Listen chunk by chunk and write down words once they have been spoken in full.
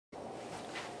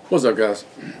What's up, guys?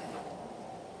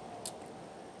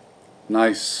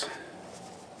 Nice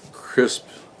crisp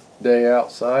day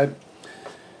outside.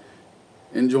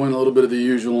 Enjoying a little bit of the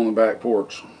usual on the back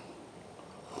porch.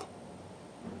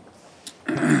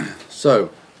 So,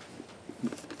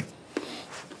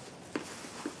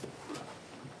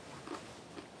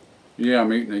 yeah,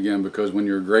 I'm eating again because when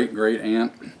your great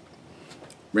aunt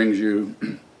brings you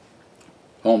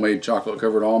homemade chocolate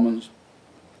covered almonds,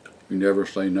 you never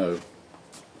say no.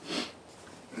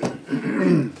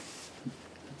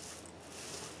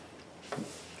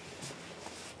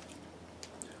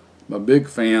 I'm a big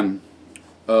fan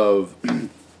of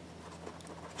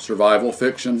survival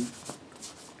fiction,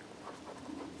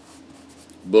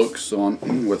 books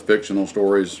on with fictional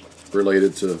stories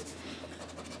related to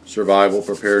survival,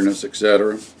 preparedness,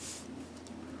 etc.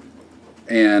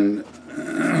 And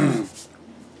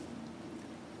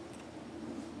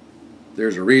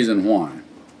there's a reason why.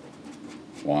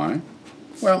 Why?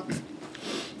 Well,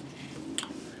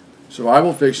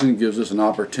 survival fiction gives us an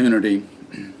opportunity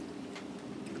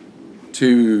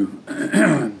to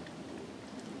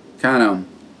kind of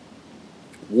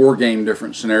war game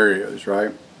different scenarios,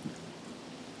 right?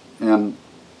 And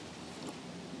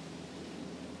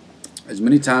as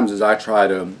many times as I try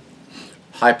to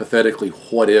hypothetically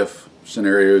what if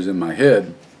scenarios in my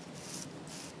head,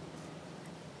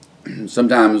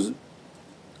 sometimes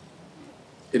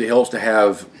it helps to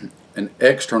have an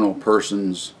external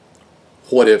person's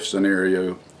what if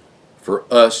scenario for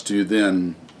us to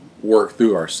then work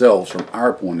through ourselves from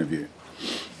our point of view.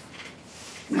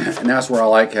 And that's where I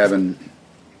like having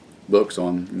books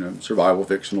on, survival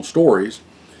fictional stories.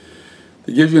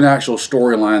 It gives you an actual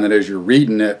storyline that as you're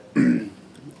reading it,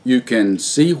 you can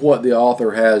see what the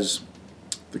author has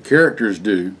the characters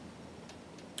do,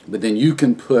 but then you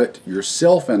can put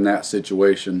yourself in that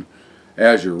situation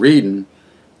as you're reading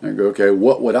and go, okay,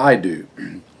 what would I do?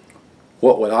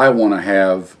 What would I want to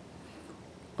have?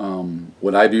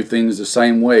 Would I do things the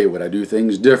same way? Would I do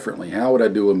things differently? How would I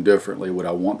do them differently? Would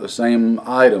I want the same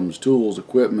items, tools,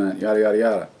 equipment, yada, yada,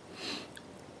 yada?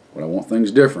 Would I want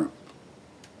things different?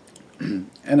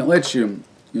 And it lets you,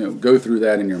 go through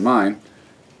that in your mind,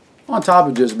 on top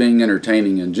of just being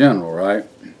entertaining in general, right?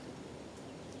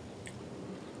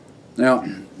 Now,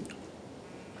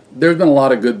 there's been a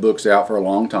lot of good books out for a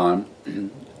long time.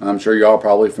 I'm sure y'all are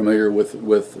probably familiar with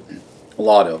a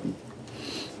lot of them.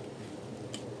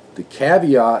 The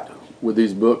caveat with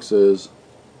these books is,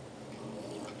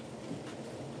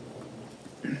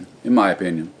 in my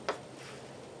opinion,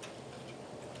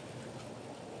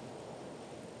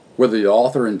 whether the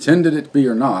author intended it to be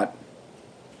or not,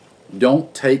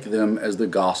 don't take them as the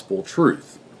gospel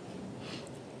truth.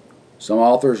 Some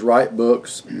authors write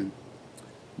books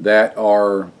that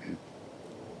are,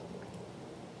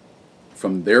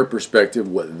 from their perspective,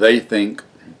 what they think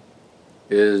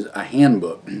is a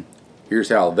handbook. Here's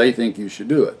how they think you should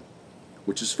do it,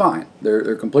 which is fine.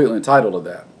 They're completely entitled to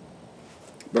that.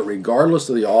 But regardless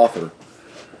of the author,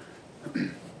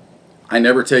 I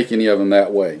never take any of them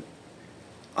that way.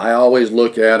 I always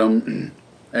look at them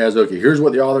as, okay, here's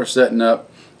what the author's setting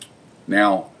up.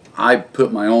 Now, I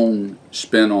put my own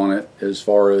spin on it as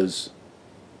far as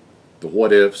the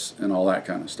what ifs and all that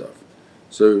kind of stuff.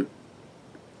 So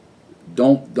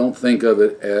don't think of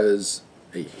it as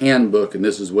a handbook and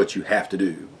this is what you have to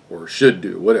do or should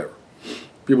do, whatever.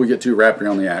 People get too wrapped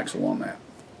around the axle on that.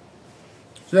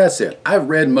 So that's it. I've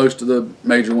read most of the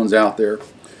major ones out there.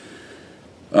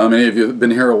 Any of you have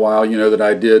been here a while, you know that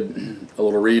I did a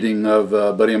little reading of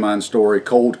a buddy of mine's story,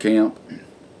 Cold Camp,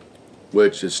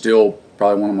 which is still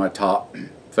probably one of my top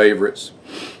favorites.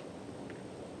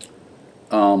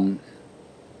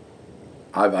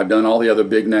 I've done all the other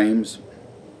big names.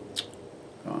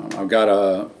 I've got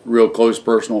a real close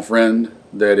personal friend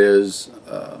that is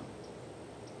a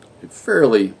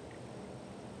fairly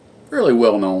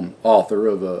well-known author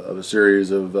of a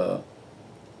series of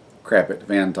crap it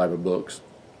fan type of books.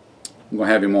 I'm going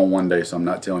to have him on one day, so I'm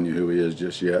not telling you who he is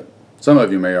just yet. Some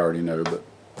of you may already know, but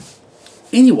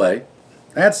anyway,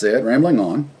 that's it, rambling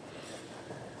on.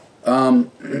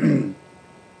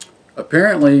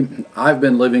 Apparently, I've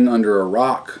been living under a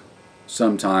rock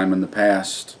sometime in the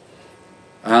past,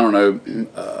 I don't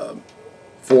know,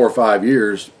 4 or 5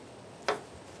 years,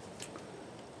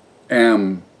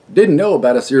 and didn't know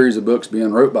about a series of books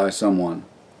being wrote by someone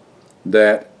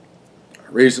that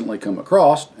I recently come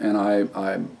across, and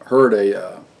I heard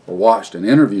or watched an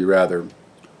interview rather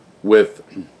with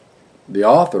the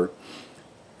author,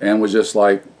 and was just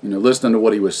like, listening to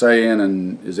what he was saying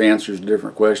and his answers to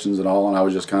different questions and all, and I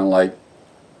was just kind of like,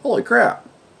 holy crap,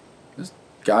 this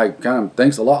guy kind of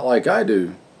thinks a lot like I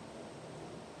do.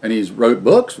 And he's wrote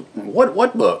books?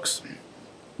 What books?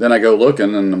 Then I go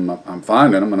looking and I'm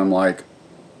finding them and I'm like,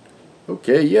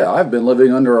 okay, yeah, I've been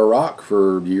living under a rock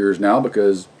for years now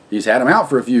because he's had them out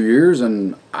for a few years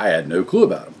and I had no clue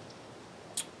about them.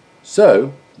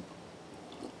 So,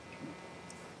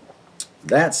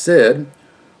 that said,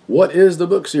 what is the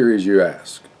book series, you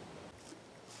ask?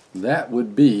 That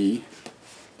would be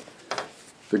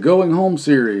the Going Home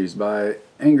series by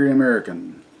Angry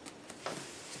American.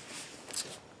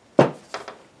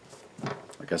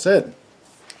 Like I said,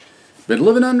 been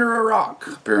living under a rock,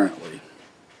 apparently.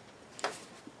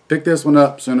 Picked this one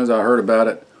up as soon as I heard about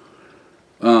it,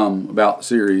 about the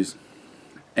series.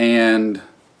 And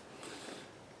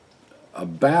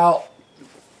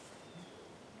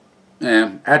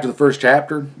after the first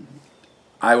chapter,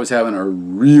 I was having a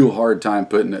real hard time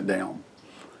putting it down.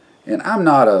 And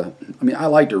I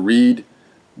like to read,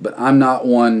 but I'm not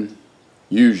one,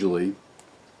 usually,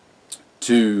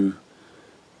 to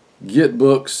get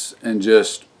books and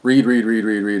just read.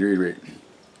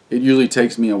 It usually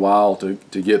takes me a while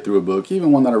to get through a book,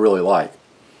 even one that I really like.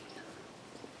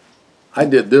 I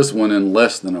did this one in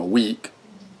less than a week,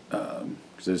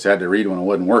 because I just had to read when I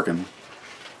wasn't working.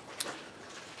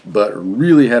 But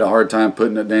really had a hard time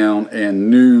putting it down,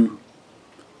 and knew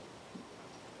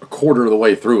a quarter of the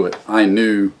way through it, I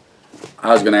knew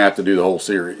I was going to have to do the whole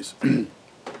series.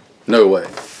 No way.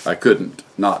 I couldn't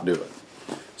not do it.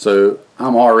 So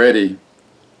I'm already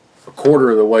a quarter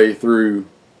of the way through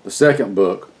the second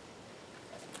book,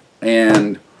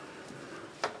 and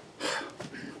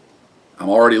I'm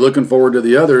already looking forward to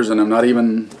the others, and I'm not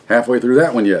even halfway through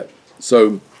that one yet.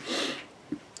 So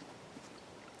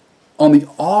on the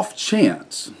off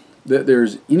chance that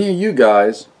there's any of you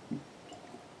guys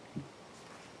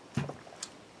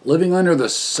living under the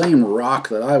same rock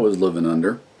that I was living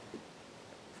under,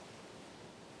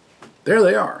 there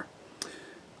they are.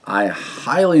 I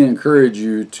highly encourage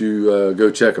you to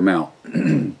go check them out.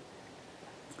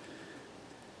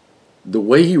 The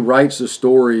way he writes the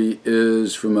story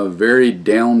is from a very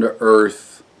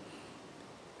down-to-earth,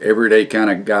 everyday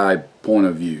kind of guy point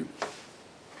of view.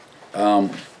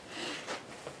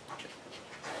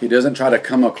 He doesn't try to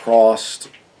come across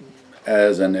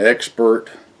as an expert,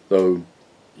 though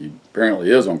he apparently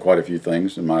is on quite a few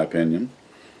things, in my opinion.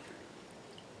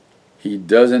 He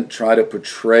doesn't try to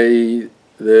portray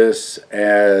this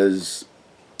as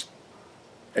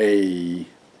a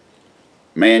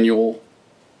manual,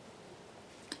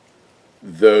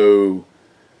 though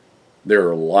there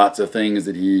are lots of things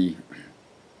that he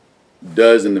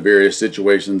does in the various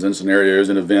situations and scenarios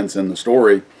and events in the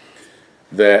story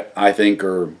that I think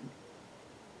are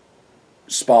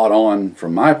spot on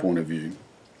from my point of view.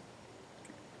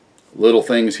 Little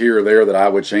things here or there that I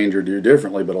would change or do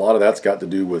differently, but a lot of that's got to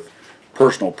do with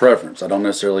personal preference. I don't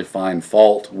necessarily find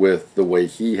fault with the way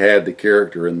he had the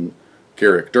character and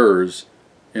characters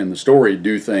in the story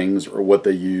do things, or what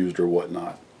they used or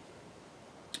whatnot.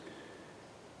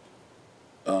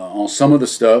 On some of the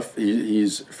stuff,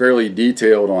 he's fairly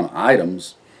detailed on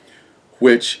items,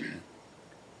 which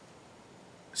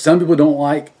some people don't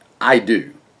like. I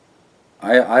do.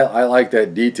 I like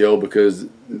that detail, because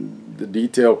the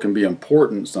detail can be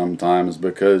important sometimes,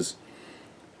 because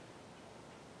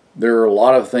there are a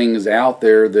lot of things out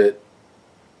there that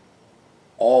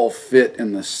all fit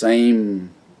in the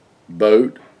same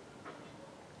boat.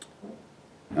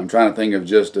 I'm trying to think of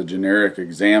just a generic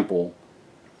example.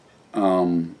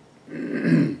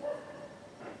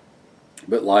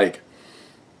 But like,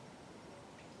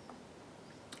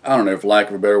 I don't know, for lack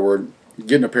of a better word,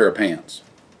 getting a pair of pants.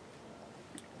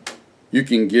 You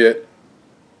can get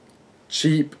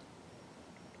cheap,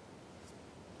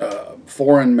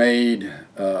 foreign-made,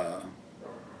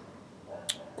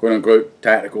 quote-unquote,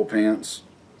 tactical pants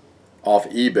off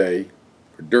eBay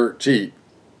for dirt cheap.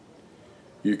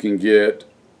 You can get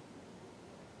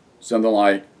something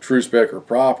like True Spec or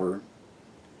Proper,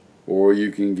 or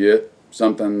you can get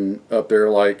something up there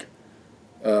like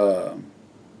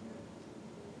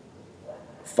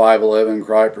 511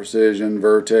 Cry Precision,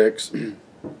 Vertex.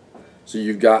 So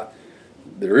you've got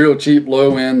the real cheap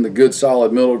low end, the good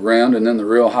solid middle ground, and then the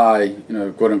real high,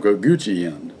 quote unquote Gucci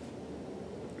end.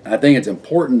 I think it's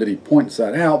important that he points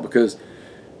that out, because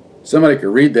somebody could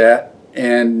read that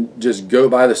and just go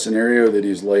by the scenario that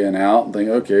he's laying out and think,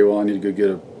 okay, well, I need to go get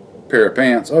a pair of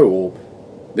pants. Oh, well,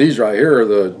 these right here are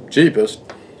the cheapest.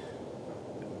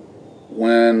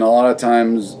 When a lot of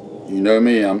times, you know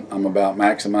me, I'm about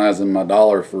maximizing my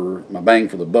dollar for my bang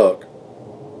for the buck.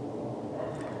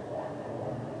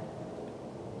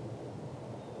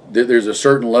 There's a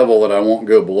certain level that I won't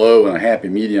go below, and a happy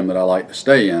medium that I like to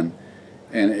stay in.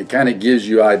 and it kind of gives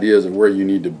you ideas of where you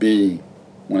need to be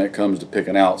when it comes to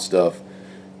picking out stuff,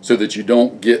 so that you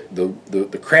don't get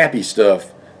the crappy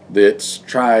stuff that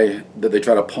they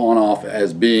try to pawn off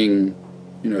as being,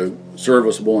 you know,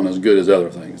 serviceable and as good as other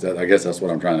things. I guess that's what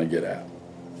I'm trying to get at.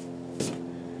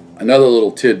 Another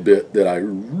little tidbit that I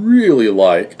really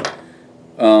like,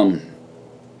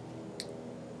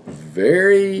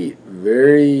 very,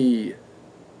 very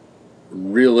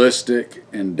realistic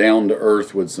and down to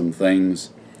earth with some things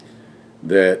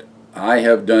that I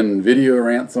have done video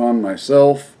rants on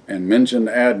myself and mentioned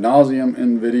ad nauseum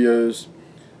in videos,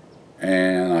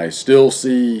 and I still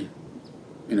see,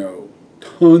 you know,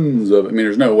 tons of, I mean,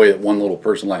 there's no way that one little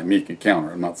person like me could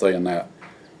counter. I'm not saying that.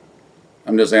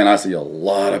 I'm just saying I see a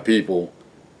lot of people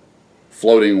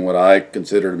floating what I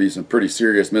consider to be some pretty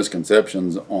serious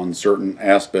misconceptions on certain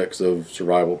aspects of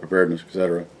survival, preparedness,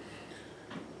 etc.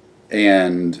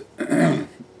 And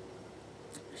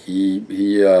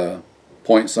he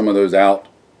points some of those out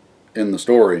in the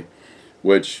story,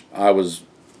 which I was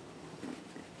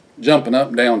jumping up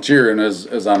and down cheering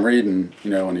as I'm reading,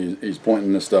 you know, and he's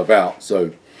pointing this stuff out.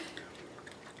 So,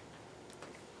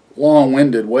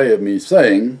 long-winded way of me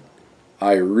saying,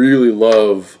 I really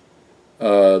love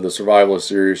the Survivalist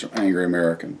series from Angry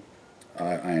American.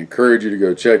 I encourage you to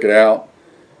go check it out.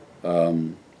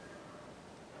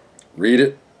 Read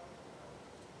it.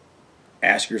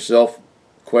 Ask yourself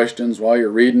questions while you're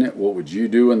reading it. What would you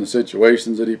do in the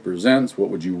situations that he presents?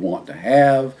 What would you want to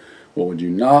have? What would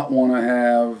you not want to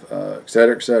have?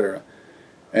 Etc., etc.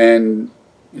 And,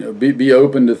 you know, be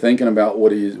open to thinking about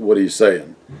what he's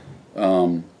saying.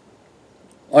 Like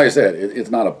I said,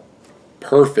 it's not a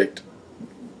perfect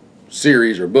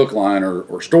series or book line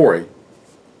or story.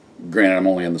 Granted, I'm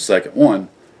only in the second one,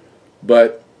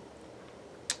 but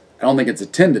I don't think it's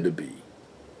intended to be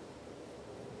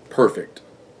perfect,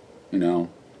 you know.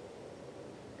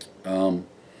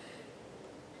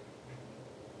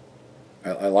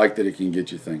 I like that it can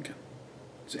get you thinking.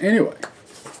 So anyway,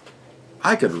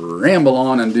 I could ramble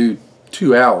on and do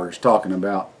 2 hours talking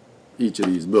about each of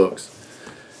these books,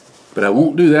 but I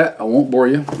won't do that. I won't bore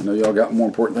you. I know y'all got more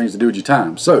important things to do with your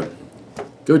time. So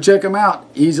go check them out.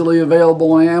 Easily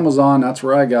available on Amazon. That's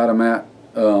where I got them at.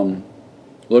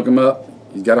 Look them up.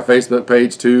 He's got a Facebook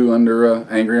page too under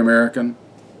Angry American.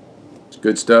 It's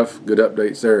good stuff. Good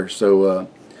updates there. So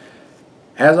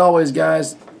as always,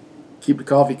 guys, keep the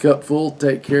coffee cup full.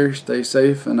 Take care. Stay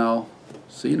safe. And I'll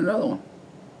see you in another one.